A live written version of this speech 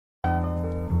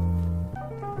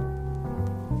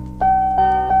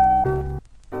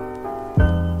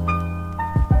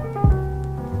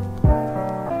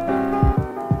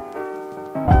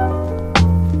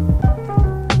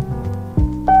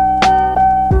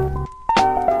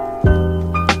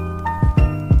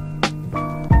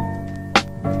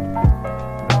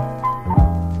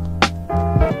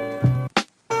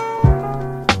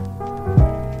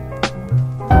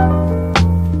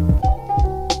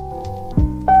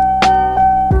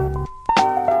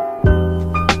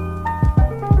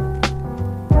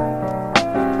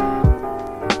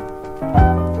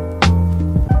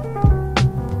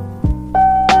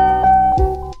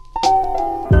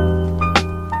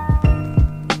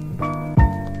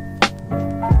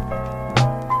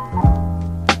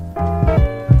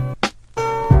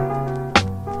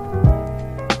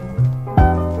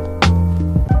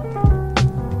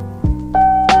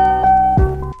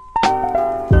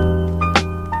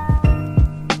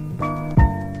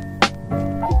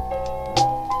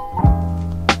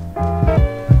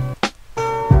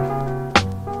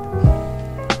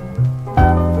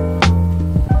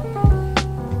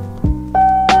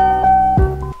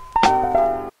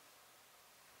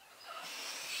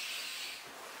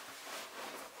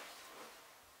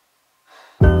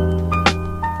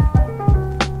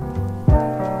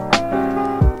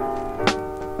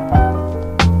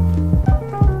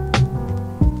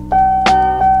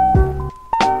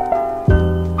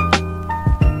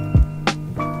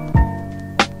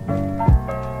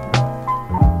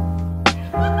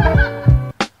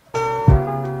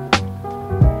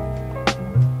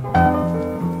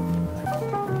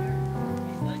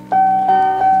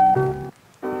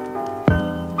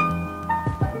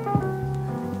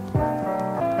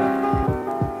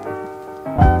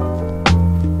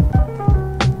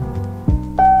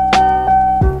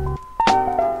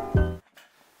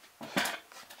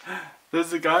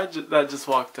There's a guy that just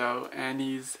walked out, and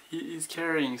he's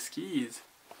carrying skis.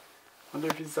 Wonder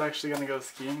if he's actually gonna go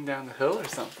skiing down the hill or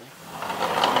something.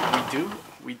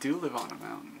 We do live on a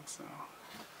mountain, so.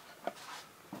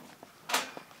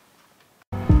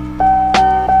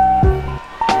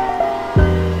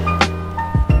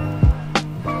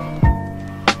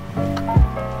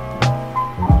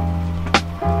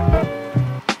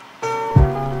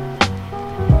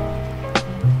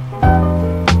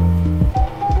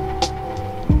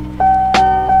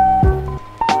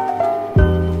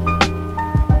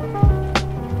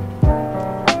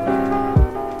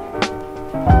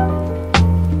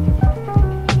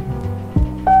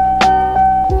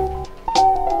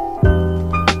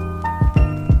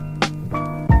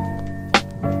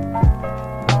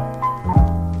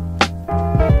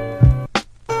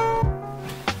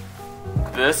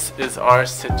 This is our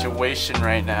situation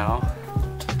right now.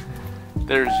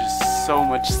 There's just so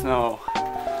much snow.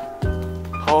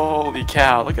 Holy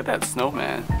cow, look at that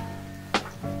snowman.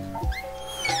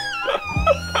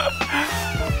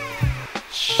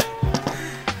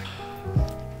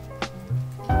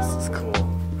 This is cool.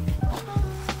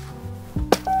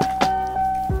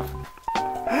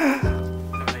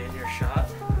 Am I in your shot?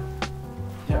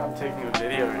 Yeah, I'm taking a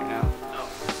video right now.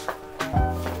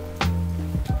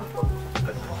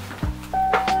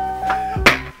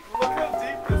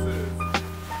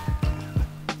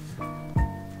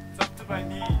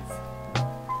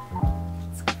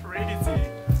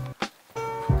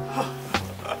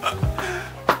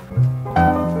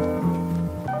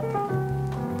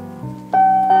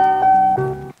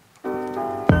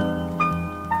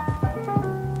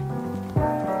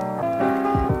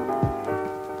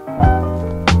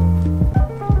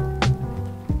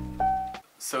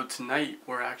 So tonight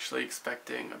we're actually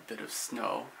expecting a bit of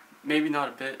snow. Maybe not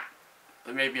a bit,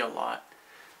 but maybe a lot.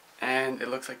 And it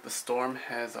looks like the storm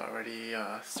has already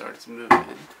started to move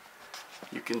in.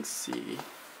 You can see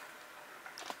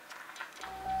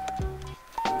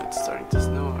it's starting to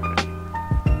snow already.